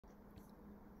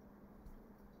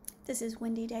This is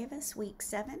Wendy Davis, week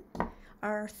 7.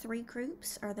 Our 3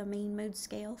 groups are the mean mood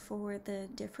scale for the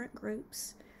different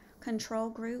groups. Control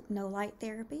group, no light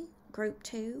therapy. Group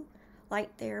 2, light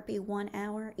therapy 1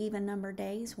 hour, even number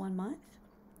days, 1 month.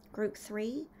 Group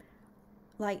 3,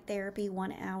 light therapy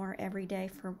 1 hour every day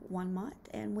for 1 month.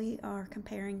 And we are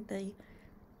comparing the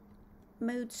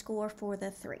mood score for the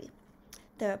 3.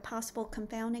 The possible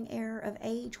confounding error of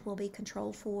age will be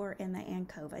controlled for in the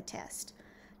ANCOVA test.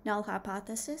 Null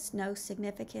hypothesis, no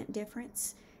significant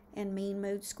difference in mean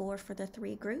mood score for the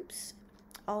 3 groups.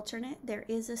 Alternate, there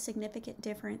is a significant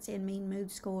difference in mean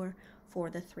mood score for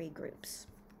the 3 groups.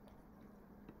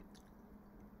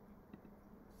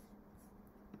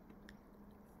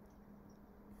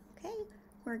 Okay,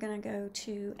 we're going to go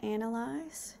to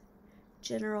Analyze,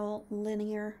 General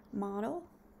Linear Model,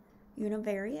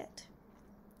 Univariate.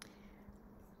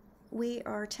 We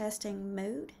are testing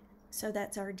mood, so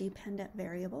that's our dependent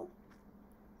variable.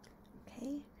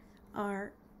 Okay,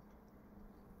 our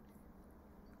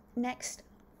next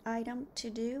item to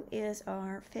do is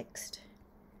our fixed,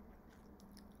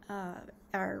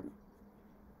 our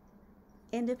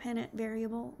independent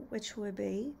variable, which would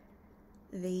be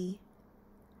the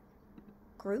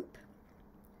group,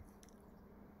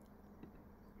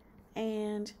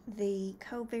 and the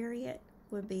covariate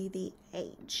would be the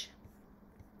age.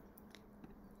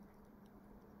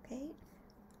 Okay.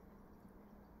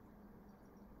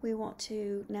 We want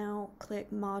to now click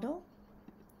Model.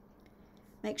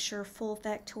 Make sure full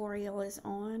factorial is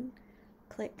on.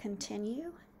 Click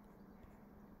Continue.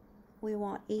 We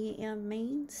want EM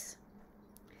means,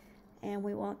 and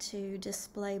we want to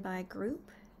display by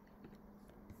group.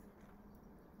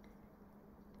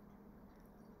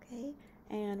 Okay,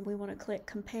 and we want to click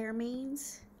Compare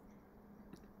Means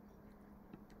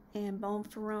and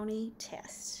Bonferroni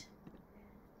Test.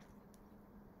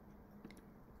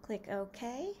 Click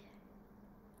OK.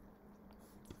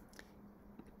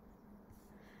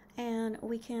 And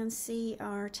we can see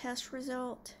our test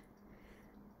result.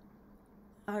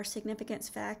 Our significance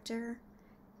factor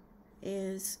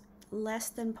is less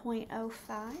than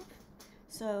 0.05.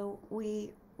 So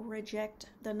we reject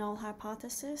the null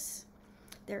hypothesis.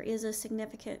 There is a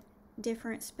significant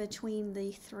difference between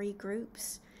the 3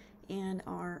 groups in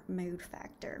our mood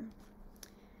factor.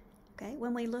 Okay,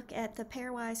 when we look at the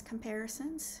pairwise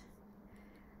comparisons,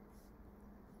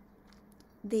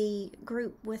 the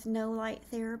group with no light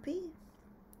therapy,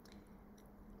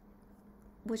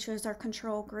 which was our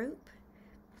control group,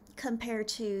 compared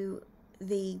to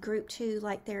the group 2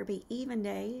 light therapy even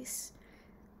days,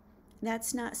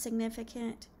 that's not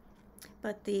significant,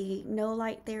 but the no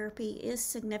light therapy is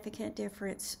significant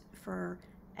difference for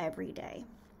every day.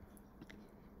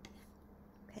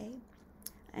 Okay,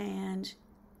 and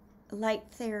light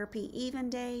therapy even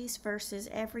days versus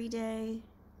every day,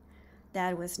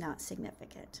 that was not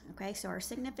significant. Okay, so our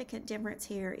significant difference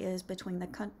here is between the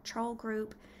control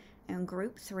group and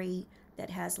group 3 that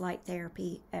has light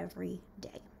therapy every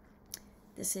day.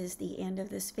 This is the end of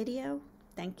this video.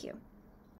 Thank you.